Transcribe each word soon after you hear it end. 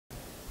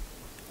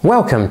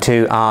Welcome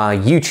to our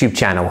YouTube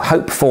channel,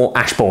 Hope for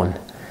Ashbourne.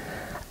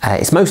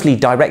 It's mostly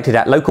directed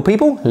at local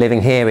people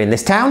living here in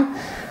this town,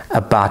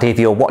 but if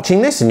you're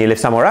watching this and you live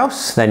somewhere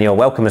else, then you're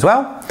welcome as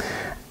well.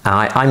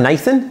 I'm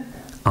Nathan.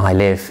 I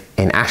live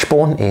in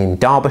Ashbourne in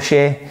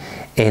Derbyshire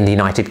in the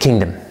United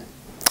Kingdom.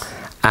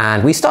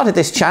 And we started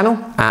this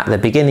channel at the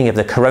beginning of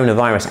the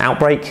coronavirus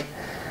outbreak,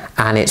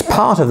 and it's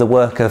part of the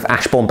work of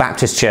Ashbourne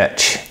Baptist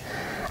Church.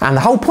 And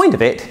the whole point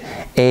of it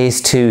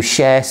is to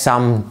share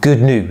some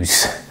good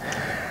news.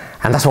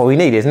 And that's what we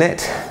need, isn't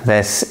it?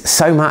 There's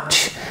so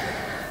much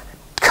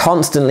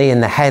constantly in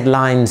the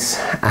headlines,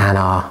 and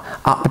our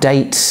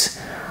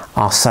updates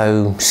are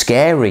so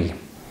scary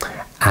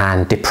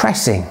and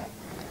depressing.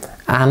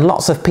 And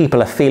lots of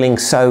people are feeling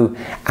so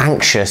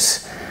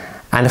anxious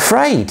and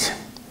afraid.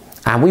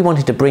 And we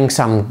wanted to bring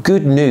some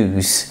good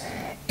news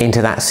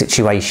into that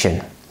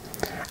situation.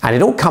 And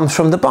it all comes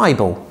from the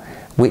Bible,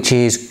 which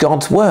is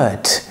God's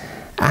Word.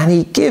 And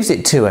He gives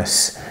it to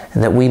us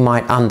that we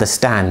might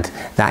understand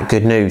that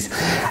good news.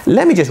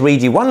 Let me just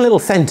read you one little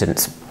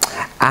sentence.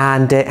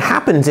 And it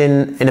happens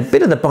in a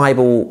bit of the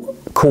Bible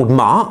called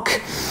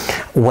Mark,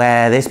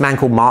 where this man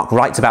called Mark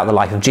writes about the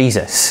life of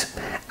Jesus.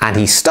 And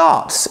he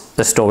starts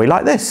the story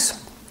like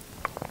this.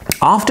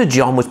 After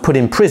John was put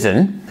in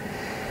prison,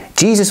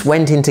 Jesus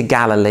went into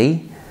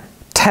Galilee,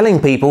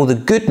 telling people the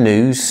good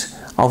news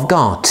of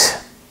God.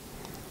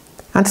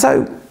 And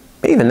so,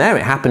 even there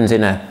it happens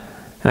in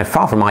a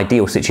far from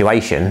ideal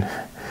situation.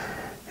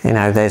 You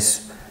know,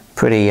 there's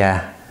pretty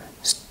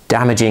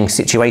damaging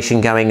situation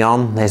going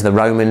on. There's the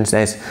Romans,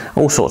 there's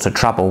all sorts of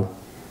trouble.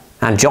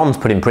 And John's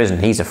put in prison.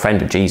 He's a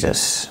friend of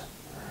Jesus.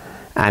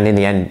 And in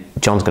the end,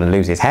 John's going to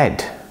lose his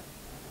head.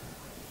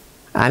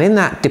 And in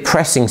that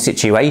depressing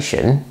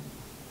situation,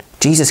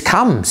 Jesus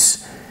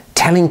comes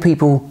telling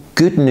people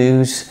good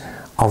news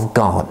of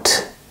God.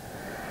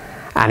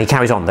 And he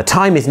carries on. The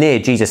time is near,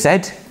 Jesus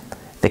said.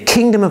 The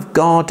kingdom of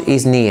God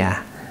is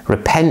near.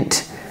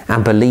 Repent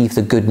and believe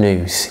the good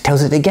news. It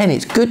tells us again,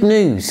 it's good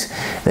news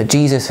that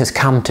Jesus has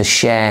come to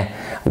share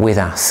with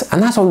us.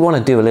 And that's what we want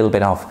to do a little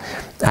bit of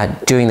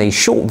doing these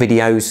short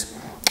videos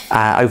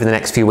over the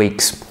next few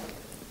weeks.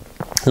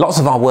 Lots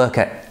of our work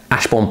at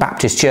Ashbourne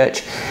Baptist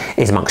Church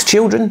is amongst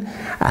children.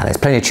 There's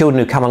plenty of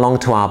children who come along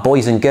to our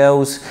boys and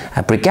girls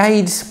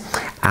brigades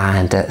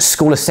and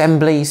school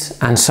assemblies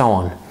and so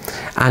on.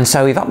 And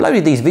so we've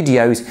uploaded these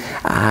videos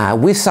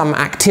with some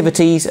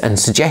activities and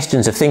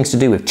suggestions of things to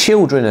do with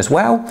children as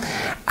well,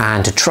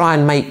 and to try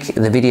and make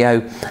the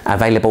video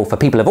available for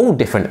people of all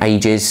different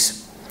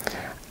ages.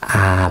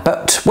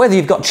 But whether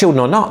you've got children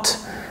or not,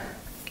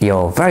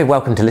 you're very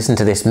welcome to listen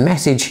to this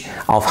message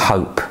of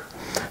hope.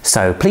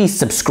 So please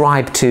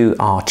subscribe to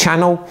our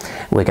channel.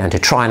 We're going to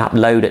try and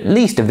upload at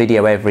least a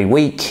video every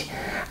week,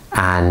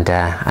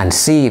 and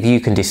see if you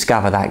can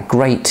discover that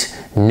great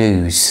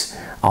news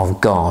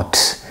of God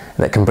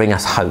that can bring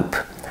us hope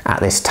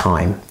at this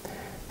time.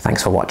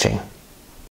 Thanks for watching.